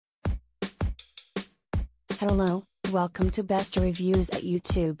Hello, welcome to Best Reviews at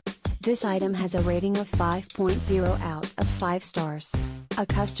YouTube. This item has a rating of 5.0 out of 5 stars. A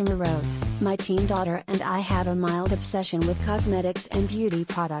customer wrote, "My teen daughter and I have a mild obsession with cosmetics and beauty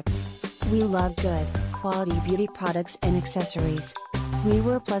products. We love good, quality beauty products and accessories. We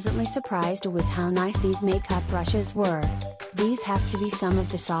were pleasantly surprised with how nice these makeup brushes were. These have to be some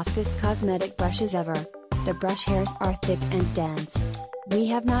of the softest cosmetic brushes ever. The brush hairs are thick and dense. We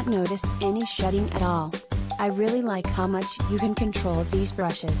have not noticed any shedding at all. I really like how much you can control these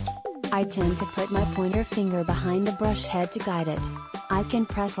brushes. I tend to put my pointer finger behind the brush head to guide it. I can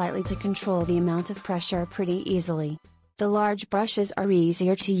press lightly to control the amount of pressure pretty easily. The large brushes are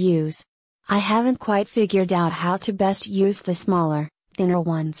easier to use. I haven't quite figured out how to best use the smaller, thinner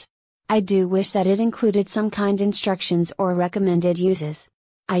ones. I do wish that it included some kind instructions or recommended uses.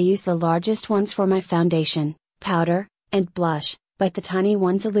 I use the largest ones for my foundation, powder, and blush, but the tiny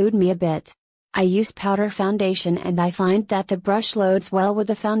ones elude me a bit. I use powder foundation and I find that the brush loads well with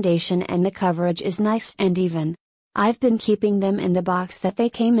the foundation and the coverage is nice and even. I've been keeping them in the box that they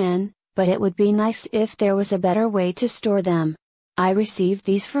came in, but it would be nice if there was a better way to store them. I received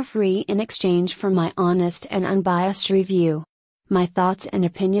these for free in exchange for my honest and unbiased review. My thoughts and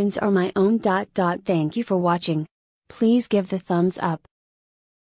opinions are my own. Thank you for watching. Please give the thumbs up,